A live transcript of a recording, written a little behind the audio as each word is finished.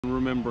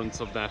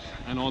remembrance of that.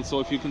 And also,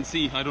 if you can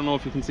see, I don't know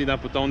if you can see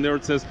that, but down there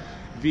it says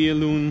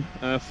Vialun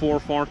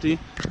 440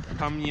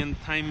 Pamien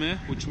Taime,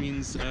 which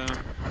means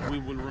we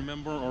will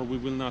remember or we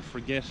will not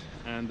forget.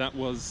 And that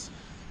was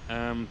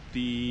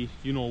the,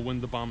 you know,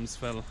 when the bombs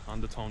fell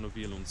on the town of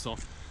Vialun. So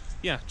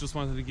yeah, just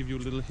wanted to give you a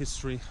little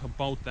history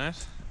about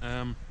that.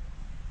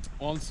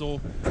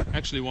 Also,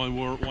 actually, while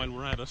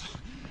we're at it,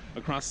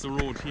 across the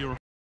road here,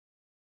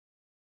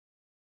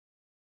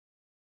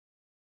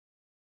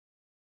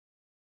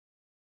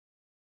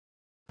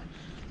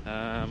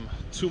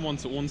 2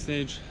 months at one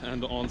stage,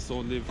 and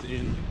also lived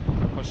in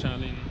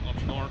Koszalin up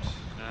north,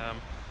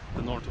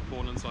 the north of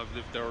Poland, so I've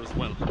lived there as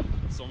well.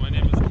 So my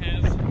name is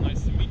Kaz,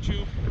 nice to meet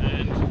you,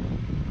 and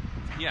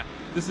yeah,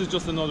 this is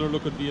just another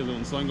look at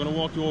Vialun. So I'm going to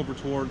walk you over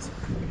towards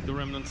the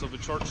remnants of a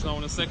church now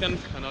in a second,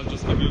 and I'll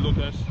just give you a look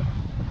at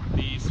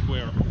the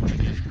square.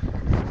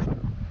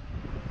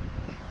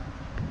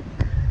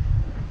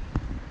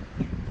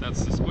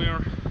 That's the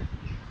square,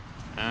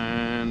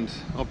 and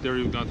up there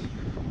you've got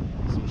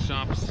some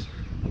shops.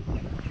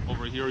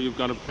 Over here you've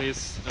got a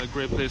place, a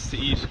great place to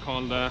eat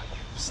called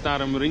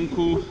Starym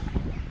Rynku,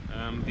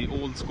 the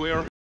old square.